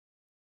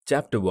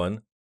Chapter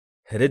 1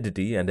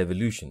 Heredity and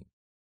Evolution.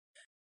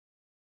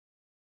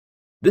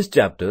 This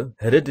chapter,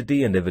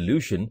 Heredity and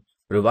Evolution,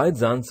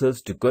 provides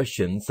answers to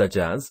questions such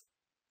as: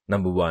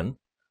 Number 1.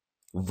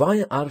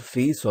 Why our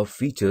face or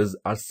features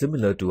are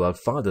similar to our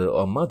father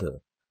or mother?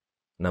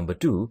 Number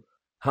 2.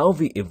 How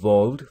we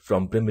evolved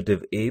from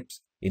primitive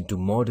apes into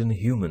modern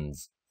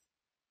humans.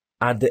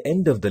 At the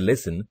end of the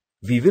lesson,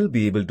 we will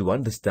be able to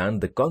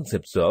understand the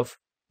concepts of: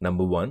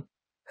 Number 1.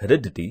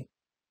 Heredity.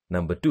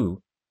 Number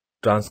 2.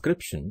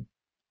 Transcription.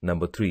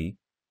 Number 3.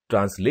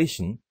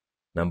 Translation.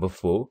 Number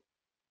 4.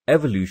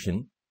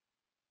 Evolution.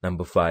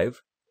 Number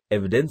 5.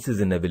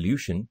 Evidences in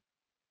evolution.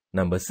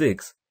 Number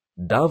 6.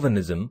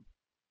 Darwinism.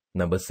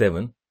 Number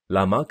 7.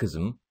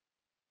 Lamarckism.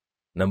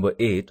 Number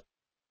 8.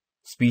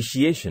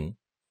 Speciation.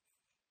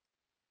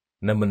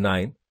 Number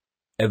 9.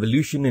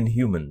 Evolution in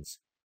humans.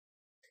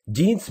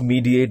 Genes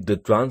mediate the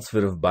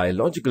transfer of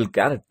biological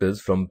characters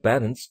from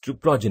parents to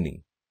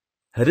progeny.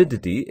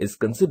 Heredity is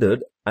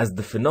considered as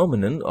the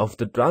phenomenon of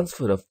the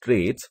transfer of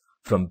traits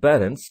from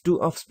parents to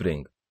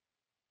offspring.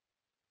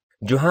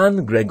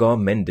 Johann Gregor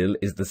Mendel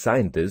is the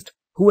scientist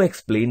who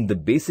explained the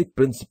basic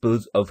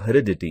principles of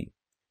heredity.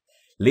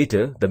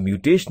 Later, the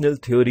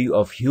mutational theory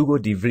of Hugo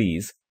de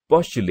Vries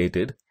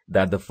postulated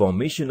that the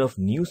formation of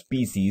new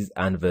species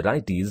and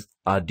varieties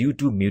are due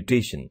to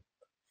mutation.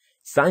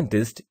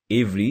 Scientists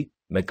Avery,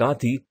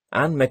 McCarthy,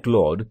 and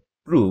MacLeod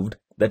proved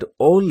that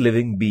all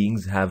living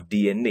beings have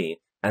DNA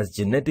as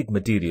genetic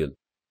material,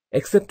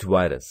 except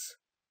virus.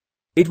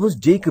 It was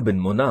Jacob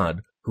and Monod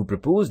who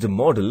proposed a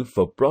model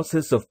for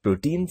process of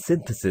protein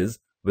synthesis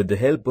with the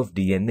help of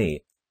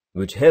DNA,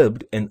 which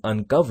helped in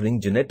uncovering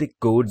genetic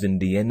codes in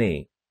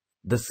DNA.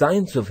 The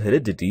science of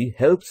heredity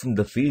helps in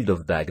the field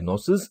of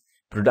diagnosis,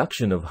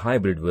 production of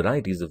hybrid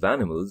varieties of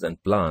animals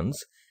and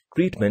plants,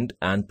 treatment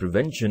and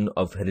prevention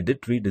of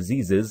hereditary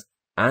diseases,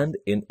 and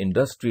in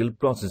industrial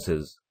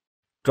processes.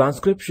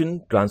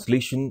 Transcription,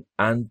 translation,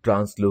 and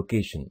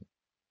translocation.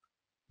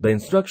 The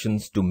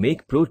instructions to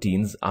make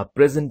proteins are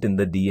present in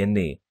the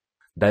DNA,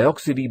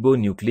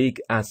 deoxyribonucleic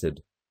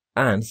acid,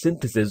 and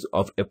synthesis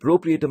of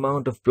appropriate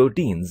amount of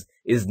proteins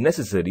is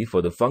necessary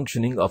for the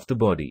functioning of the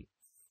body.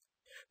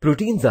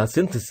 Proteins are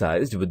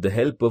synthesized with the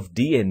help of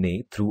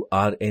DNA through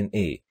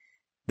RNA.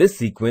 This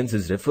sequence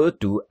is referred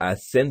to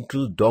as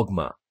central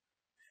dogma.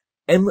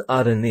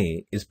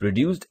 mRNA is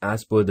produced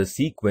as per the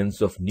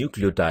sequence of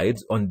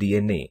nucleotides on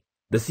DNA.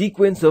 The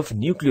sequence of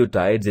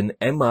nucleotides in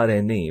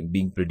mRNA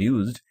being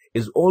produced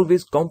is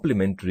always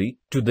complementary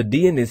to the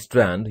DNA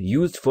strand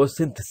used for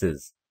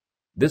synthesis.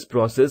 This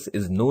process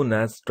is known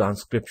as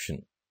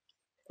transcription.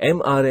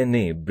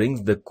 mRNA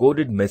brings the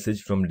coded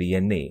message from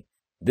DNA.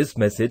 This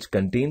message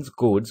contains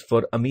codes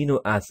for amino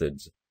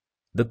acids.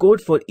 The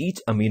code for each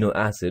amino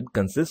acid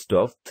consists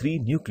of 3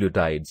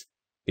 nucleotides.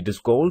 It is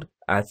called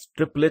as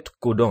triplet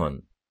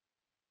codon.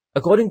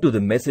 According to the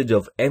message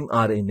of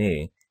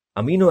mRNA,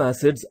 amino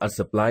acids are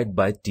supplied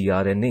by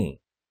tRNA.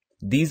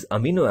 These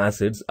amino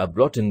acids are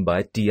brought in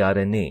by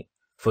tRNA.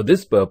 For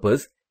this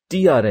purpose,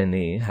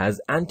 tRNA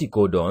has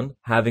anticodon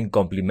having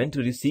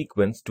complementary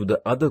sequence to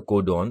the other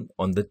codon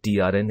on the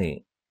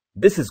tRNA.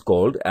 This is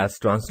called as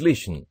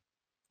translation.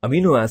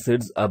 Amino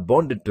acids are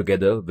bonded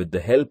together with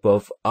the help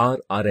of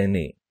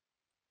rRNA.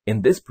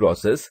 In this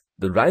process,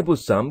 the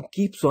ribosome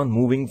keeps on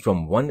moving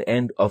from one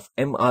end of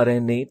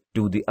mRNA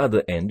to the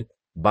other end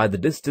by the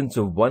distance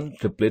of one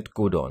triplet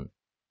codon.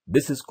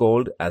 This is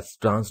called as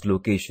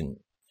translocation.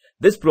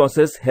 This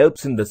process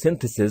helps in the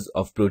synthesis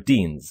of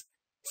proteins.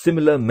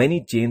 Similar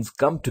many chains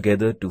come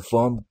together to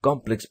form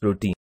complex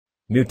proteins.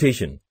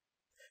 Mutation.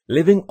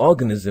 Living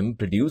organisms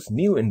produce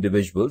new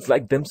individuals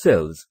like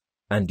themselves,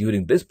 and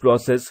during this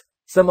process,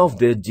 some of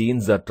their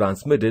genes are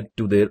transmitted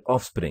to their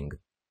offspring.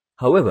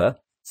 However,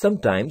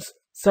 sometimes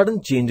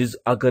sudden changes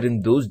occur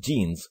in those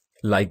genes,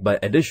 like by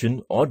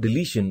addition or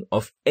deletion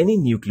of any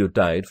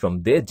nucleotide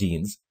from their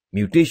genes,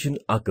 mutation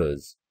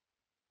occurs.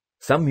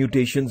 Some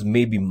mutations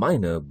may be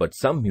minor, but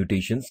some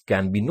mutations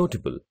can be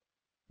notable.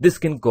 This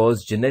can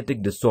cause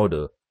genetic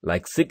disorder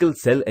like sickle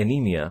cell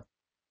anemia,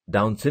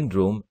 Down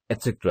syndrome,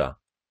 etc.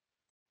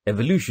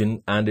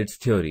 Evolution and its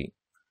theory.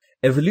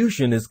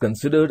 Evolution is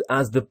considered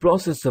as the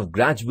process of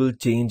gradual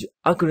change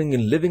occurring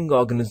in living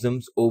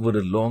organisms over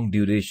a long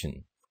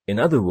duration. In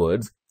other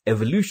words,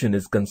 evolution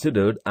is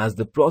considered as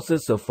the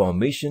process of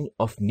formation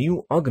of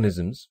new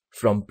organisms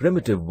from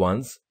primitive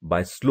ones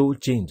by slow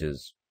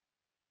changes.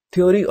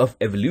 Theory of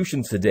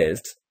evolution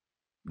suggests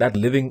that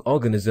living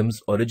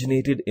organisms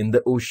originated in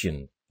the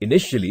ocean.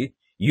 Initially,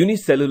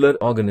 unicellular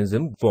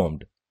organisms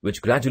formed,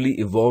 which gradually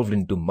evolved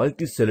into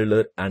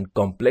multicellular and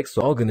complex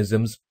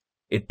organisms.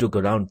 It took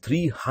around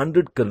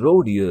 300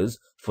 crore years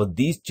for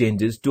these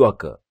changes to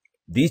occur.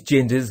 These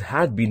changes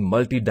had been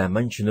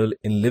multidimensional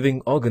in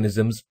living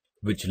organisms,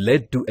 which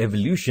led to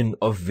evolution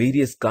of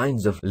various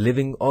kinds of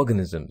living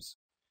organisms.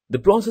 The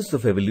process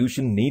of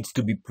evolution needs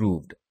to be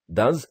proved.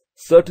 Thus,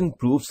 certain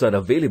proofs are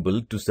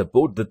available to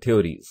support the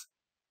theories.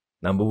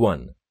 Number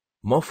 1.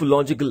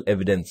 Morphological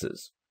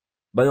evidences.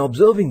 By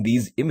observing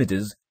these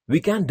images, we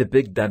can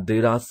depict that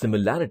there are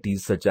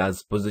similarities such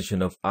as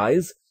position of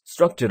eyes,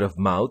 structure of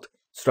mouth,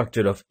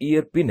 structure of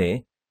ear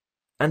pinnae,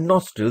 and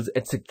nostrils,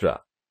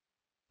 etc.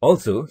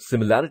 Also,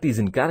 similarities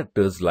in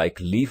characters like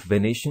leaf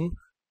venation,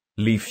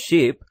 leaf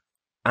shape,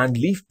 and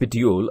leaf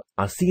petiole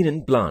are seen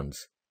in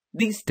plants.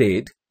 These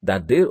state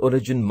that their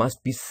origin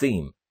must be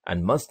same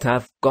and must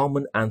have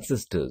common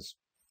ancestors.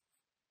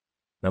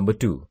 Number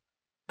 2.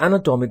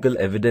 Anatomical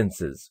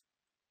evidences.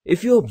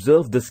 If you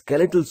observe the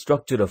skeletal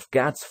structure of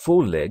cat's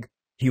foreleg,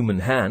 human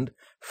hand,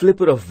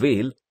 flipper of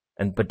whale,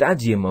 and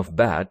patagium of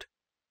bat,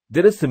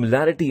 there is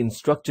similarity in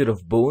structure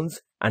of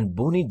bones and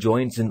bony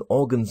joints and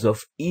organs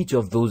of each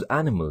of those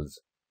animals.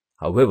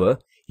 However,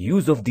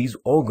 use of these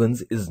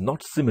organs is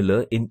not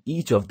similar in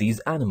each of these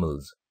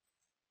animals.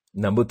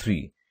 Number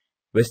 3.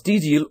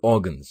 Vestigial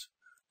organs.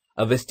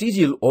 A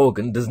vestigial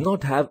organ does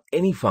not have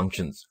any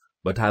functions,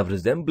 but have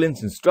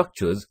resemblance in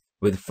structures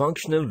with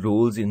functional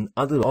roles in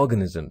other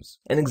organisms.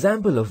 An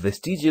example of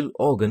vestigial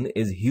organ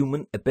is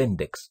human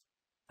appendix.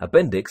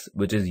 Appendix,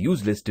 which is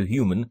useless to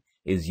human,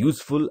 is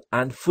useful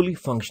and fully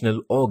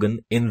functional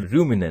organ in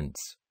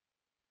ruminants.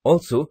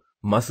 Also,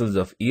 muscles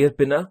of ear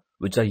pinna,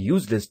 which are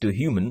useless to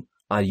human,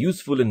 are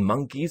useful in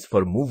monkeys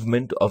for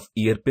movement of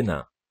ear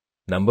pinna.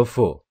 Number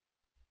 4.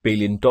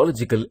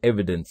 Paleontological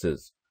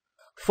evidences.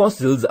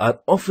 Fossils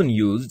are often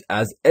used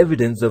as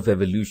evidence of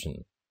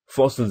evolution.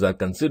 Fossils are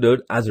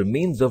considered as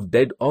remains of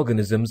dead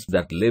organisms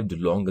that lived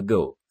long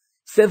ago.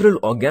 Several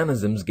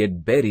organisms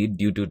get buried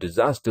due to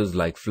disasters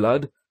like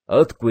flood,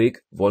 earthquake,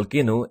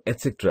 volcano,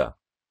 etc.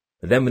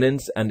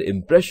 Remnants and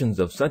impressions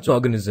of such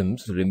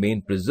organisms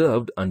remain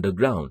preserved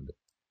underground.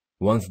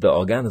 Once the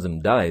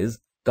organism dies,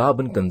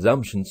 carbon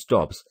consumption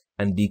stops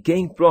and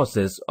decaying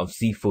process of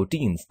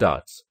C14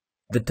 starts.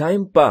 The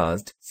time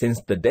passed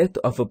since the death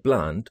of a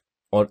plant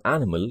or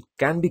animal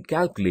can be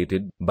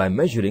calculated by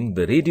measuring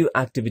the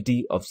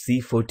radioactivity of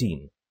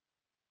C14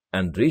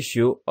 and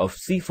ratio of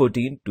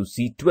C14 to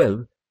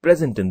C12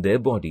 present in their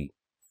body.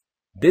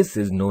 This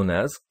is known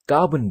as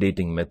carbon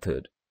dating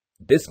method.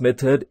 This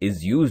method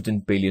is used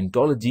in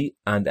paleontology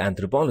and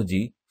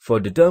anthropology for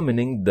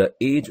determining the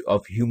age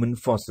of human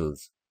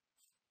fossils.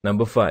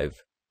 Number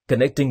 5.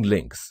 Connecting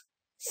links.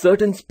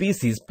 Certain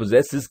species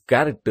possesses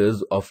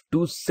characters of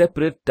two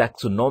separate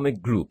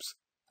taxonomic groups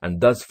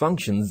and thus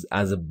functions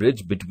as a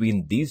bridge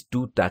between these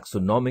two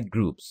taxonomic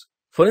groups.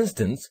 For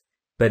instance,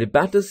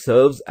 Peripatus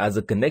serves as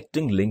a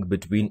connecting link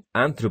between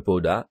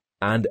Arthropoda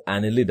and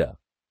Annelida.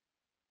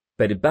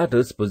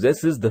 Peripatus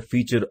possesses the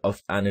feature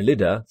of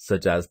Annelida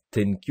such as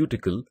thin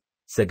cuticle,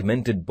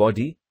 segmented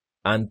body,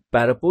 and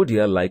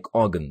parapodia-like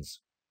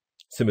organs.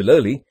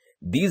 Similarly,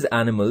 these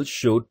animals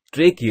show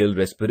tracheal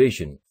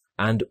respiration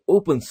and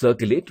open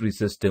circulatory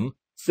system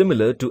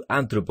similar to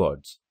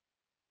arthropods.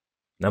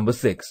 Number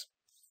 6.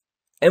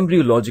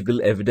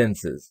 Embryological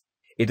evidences.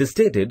 It is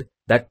stated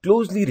that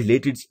closely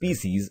related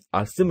species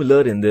are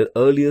similar in their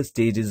earlier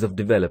stages of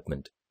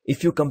development.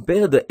 If you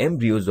compare the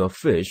embryos of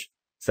fish,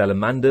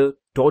 salamander,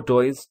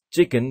 tortoise,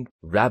 chicken,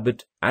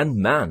 rabbit, and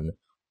man,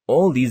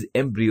 all these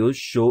embryos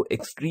show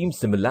extreme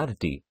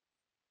similarity.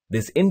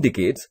 This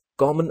indicates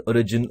common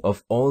origin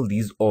of all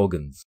these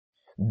organs.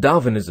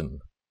 Darwinism.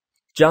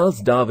 Charles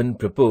Darwin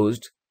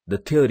proposed the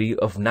theory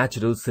of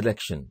natural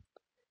selection.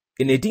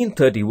 In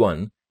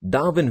 1831,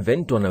 Darwin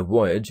went on a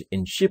voyage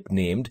in ship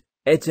named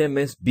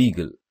HMS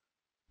Beagle.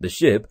 The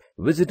ship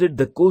visited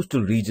the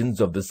coastal regions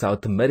of the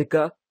South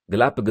America,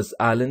 Galapagos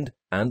Island,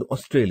 and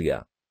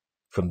Australia.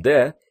 From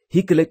there,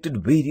 he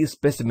collected various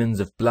specimens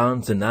of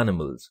plants and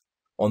animals.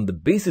 On the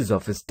basis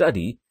of his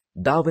study,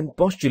 Darwin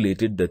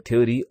postulated the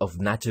theory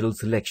of natural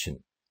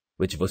selection,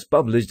 which was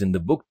published in the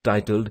book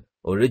titled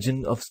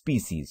Origin of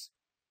Species.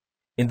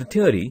 In the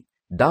theory,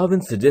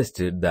 Darwin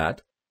suggested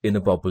that in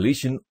a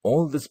population,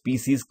 all the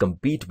species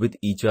compete with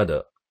each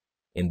other.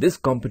 In this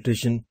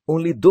competition,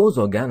 only those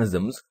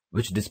organisms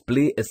which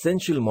display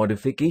essential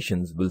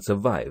modifications will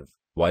survive,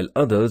 while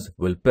others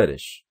will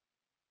perish.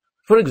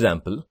 For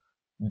example,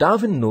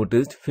 Darwin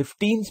noticed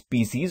 15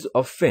 species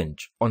of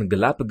finch on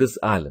Galapagos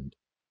Island.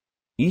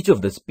 Each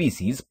of the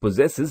species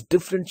possesses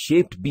different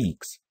shaped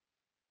beaks.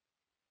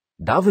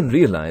 Darwin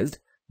realized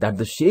that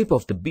the shape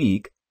of the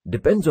beak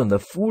depends on the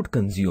food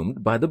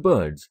consumed by the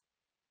birds.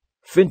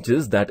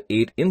 Finches that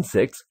ate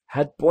insects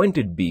had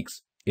pointed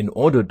beaks in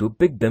order to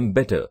pick them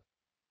better,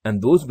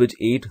 and those which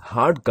ate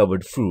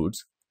hard-covered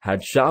fruits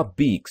had sharp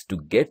beaks to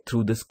get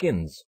through the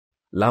skins.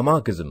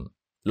 Lamarckism.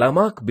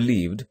 Lamarck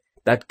believed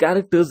that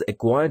characters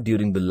acquired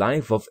during the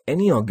life of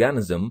any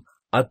organism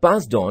are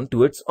passed on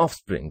to its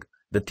offspring.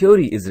 The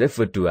theory is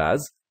referred to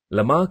as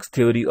Lamarck's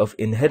theory of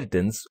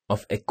inheritance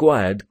of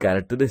acquired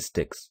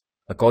characteristics.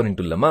 According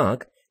to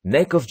Lamarck,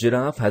 neck of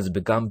giraffe has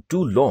become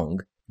too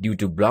long due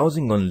to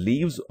browsing on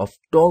leaves of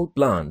tall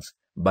plants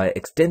by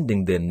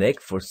extending their neck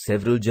for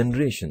several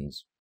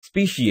generations.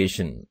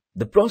 Speciation.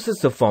 The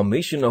process of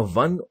formation of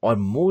one or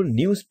more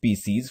new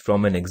species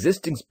from an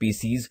existing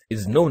species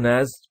is known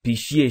as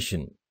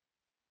speciation.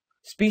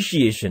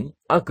 Speciation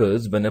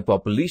occurs when a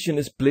population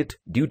is split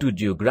due to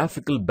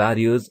geographical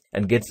barriers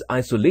and gets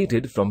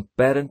isolated from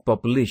parent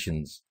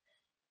populations.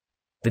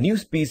 The new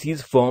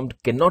species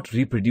formed cannot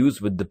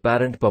reproduce with the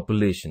parent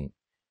population.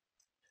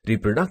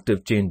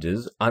 Reproductive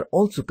changes are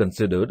also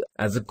considered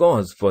as a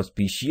cause for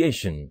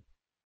speciation.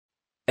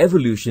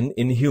 Evolution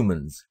in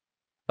humans.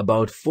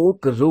 About 4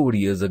 crore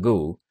years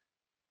ago,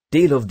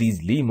 tail of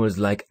these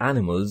lemurs-like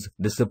animals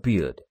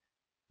disappeared.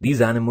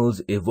 These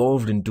animals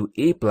evolved into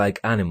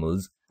ape-like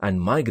animals and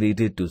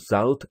migrated to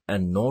South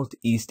and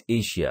Northeast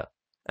Asia,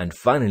 and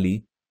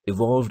finally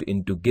evolved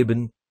into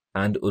gibbon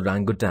and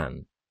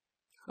orangutan.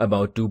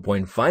 About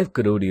 2.5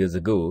 crore years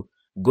ago,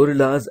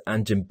 gorillas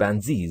and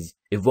chimpanzees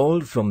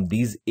evolved from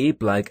these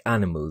ape-like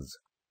animals.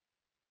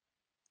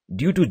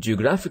 Due to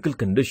geographical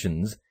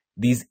conditions,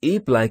 these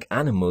ape-like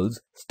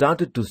animals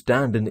started to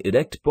stand in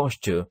erect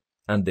posture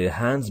and their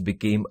hands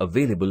became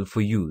available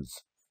for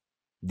use.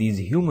 These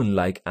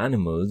human-like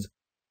animals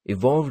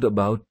evolved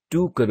about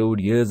 2 crore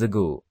years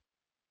ago.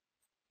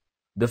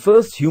 The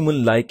first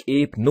human-like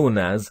ape, known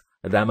as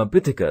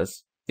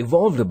Ramapithecus,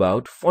 evolved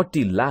about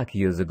 40 lakh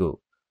years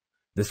ago.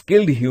 The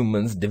skilled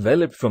humans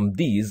developed from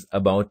these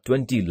about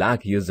 20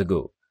 lakh years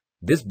ago.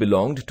 This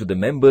belonged to the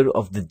member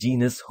of the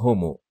genus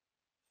Homo.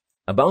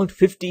 About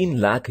 15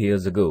 lakh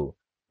years ago,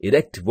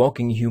 erect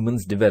walking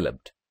humans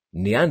developed.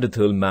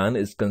 Neanderthal man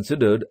is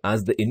considered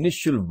as the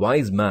initial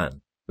wise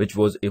man, which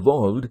was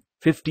evolved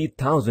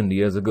 50,000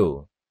 years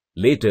ago.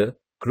 Later,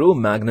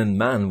 Cro-Magnon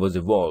man was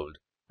evolved,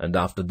 and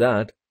after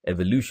that,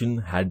 evolution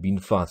had been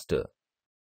faster.